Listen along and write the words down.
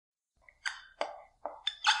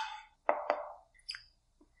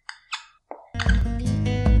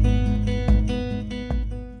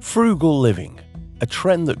Frugal living, a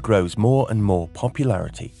trend that grows more and more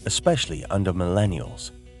popularity, especially under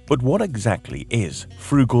millennials. But what exactly is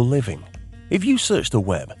frugal living? If you search the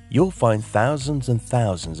web, you'll find thousands and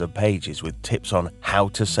thousands of pages with tips on how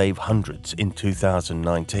to save hundreds in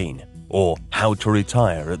 2019, or how to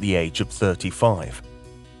retire at the age of 35.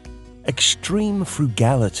 Extreme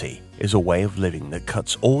frugality is a way of living that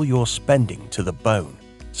cuts all your spending to the bone.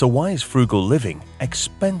 So why is frugal living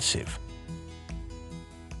expensive?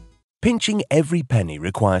 Pinching every penny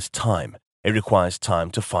requires time. It requires time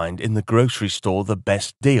to find in the grocery store the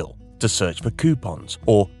best deal, to search for coupons,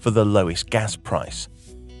 or for the lowest gas price.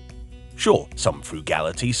 Sure, some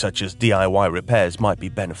frugality such as DIY repairs might be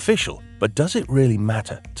beneficial, but does it really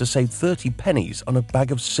matter to save 30 pennies on a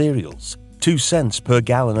bag of cereals, 2 cents per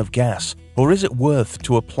gallon of gas, or is it worth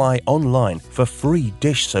to apply online for free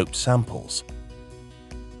dish soap samples?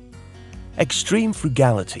 Extreme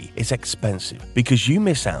frugality is expensive because you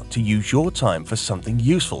miss out to use your time for something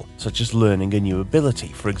useful, such as learning a new ability,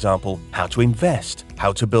 for example, how to invest,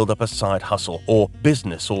 how to build up a side hustle or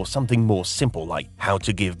business, or something more simple like how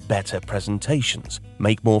to give better presentations,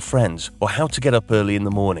 make more friends, or how to get up early in the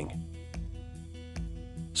morning.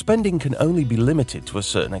 Spending can only be limited to a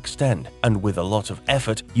certain extent, and with a lot of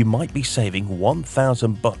effort, you might be saving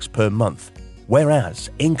 $1,000 per month, whereas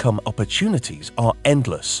income opportunities are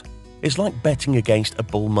endless. It's like betting against a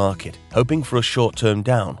bull market, hoping for a short-term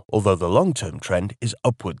down, although the long-term trend is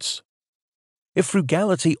upwards. If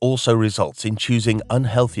frugality also results in choosing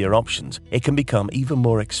unhealthier options, it can become even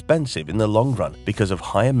more expensive in the long run because of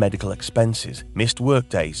higher medical expenses, missed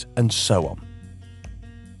workdays, and so on.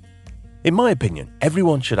 In my opinion,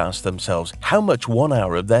 everyone should ask themselves how much 1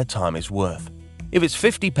 hour of their time is worth. If it's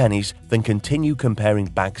 50 pennies, then continue comparing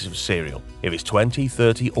bags of cereal. If it's $20,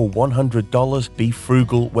 $30, or $100, be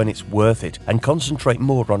frugal when it's worth it and concentrate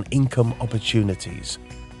more on income opportunities.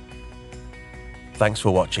 Thanks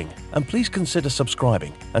for watching, and please consider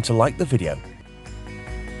subscribing and to like the video